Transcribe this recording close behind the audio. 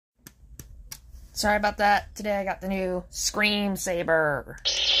Sorry about that. Today I got the new Scream Saber.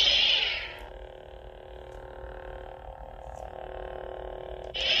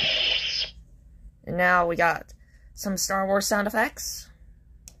 And now we got some Star Wars sound effects.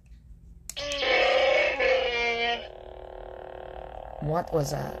 What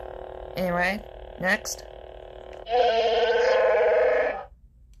was that? Anyway, next.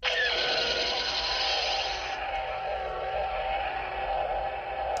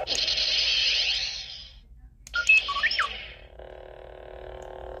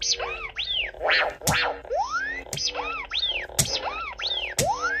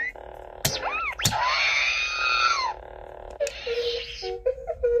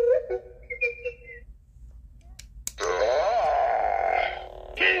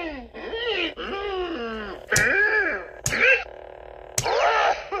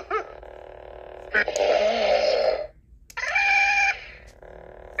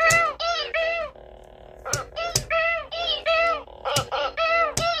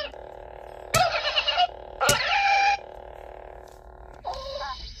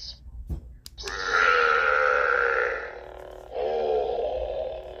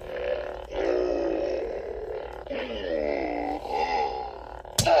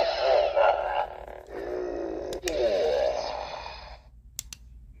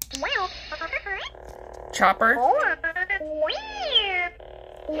 Chopper?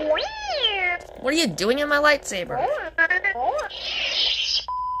 What are you doing in my lightsaber?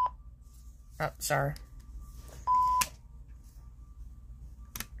 Oh, sorry.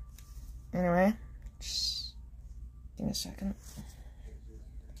 Anyway, just give me a second.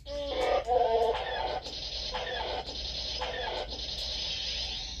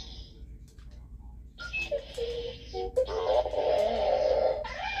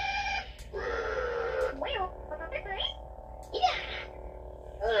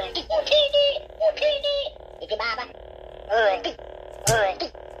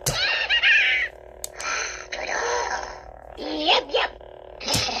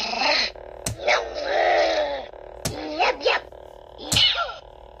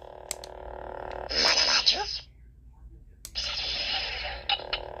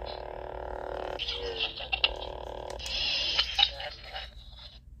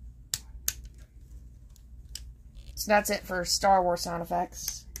 So that's it for Star Wars sound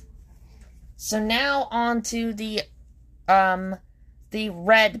effects. So now on to the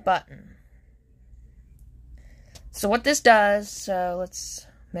red button. So what this does, so let's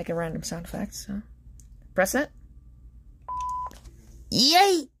make a random sound effect. So press it.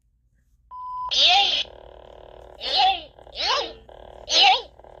 Yay! Yay! Yay! Yay! Yay!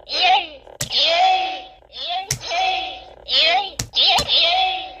 Yay! Yay! Yay! Yay!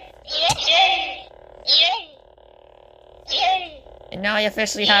 Yay! Yay! And now I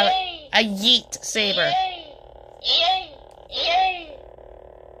officially have a yeet saber.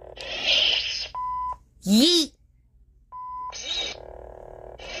 Yeet.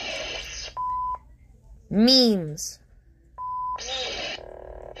 Memes.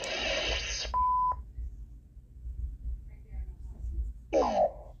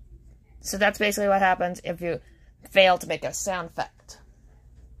 So that's basically what happens if you fail to make a sound effect.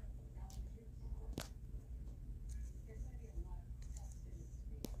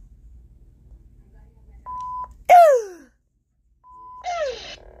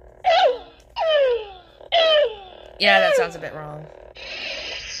 Yeah, that sounds a bit wrong.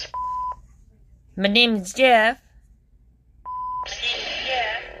 My name is Jeff.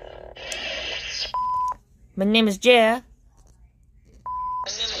 My name is Jeff.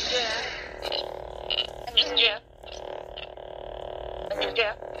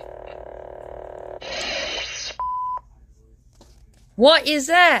 What is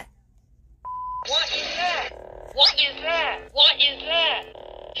that? What is that? What is that? What is that?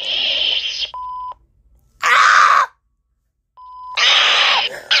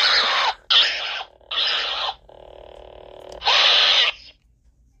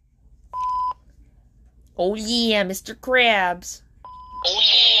 Oh yeah, Mr. Krabs. Oh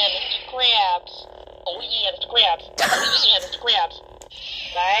yeah, Mr. Krabs. Oh yeah, Mr. Krabs. Oh yeah, Mr. Krabs.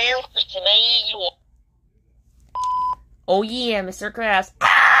 Oh yeah, Mr. Krabs.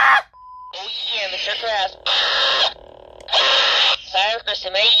 Oh yeah, Mr. Krabs.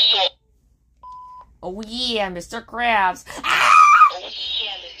 Oh yeah, Mr. Krabs. Oh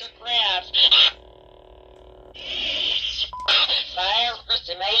yeah, Mr. Krabs.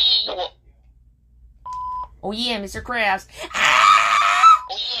 Oh yeah, Mr. Krabs.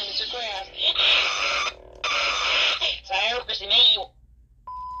 Oh yeah, Mr. Krabs.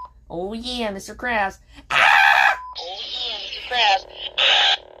 Oh yeah, Mr. Krabs. Oh yeah, Mr. Krabs.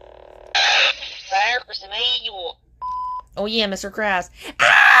 Oh yeah, Mr. Krabs. Oh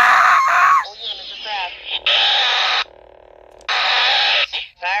yeah, Mr. Krabs.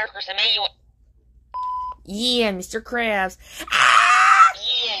 Fire for some mayo. Yeah, Mr. Krabs.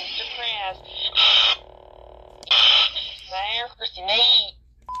 Yeah, Mr. Krabs. Fire for some mayo.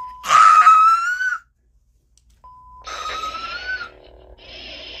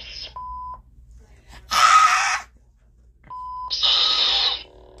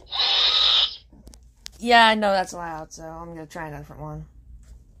 Yeah, I know that's loud, so I'm gonna try a different one.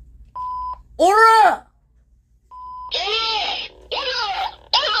 Aura!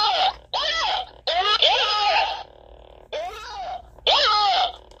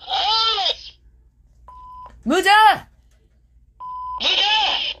 Muda!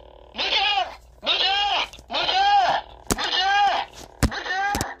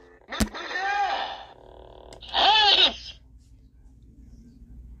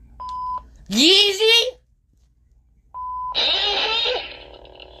 Yeezy?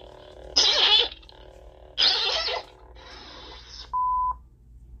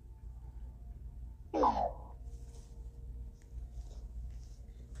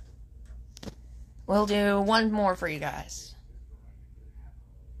 We'll do one more for you guys.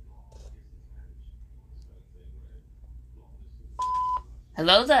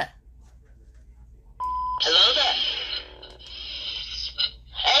 Hello there. Hello there.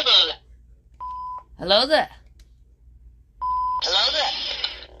 Hello. Hello there. Hello there.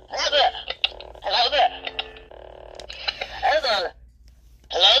 Hello there. Hello there. Hello there.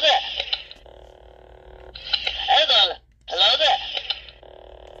 Hello there. Hello there. Hello there.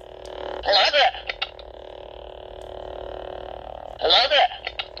 Hello there. Hello there.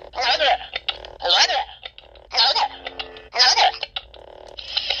 Hello there. Hello there. Hello there. Hello there.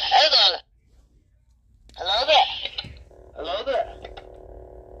 Hello there. Hello there. Hello there.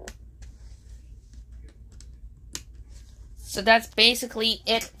 So that's basically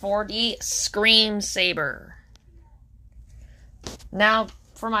it for the Scream Saber. Now,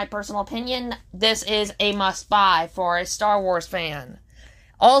 for my personal opinion, this is a must-buy for a Star Wars fan.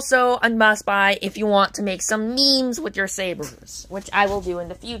 Also, a must-buy if you want to make some memes with your sabers, which I will do in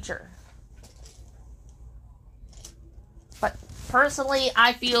the future. But, personally,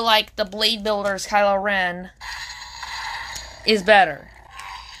 I feel like the Blade Builder's Kylo Ren is better.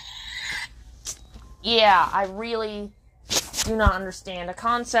 Yeah, I really do not understand the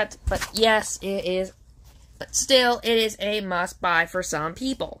concept, but yes, it is. But still, it is a must-buy for some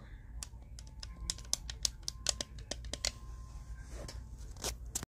people.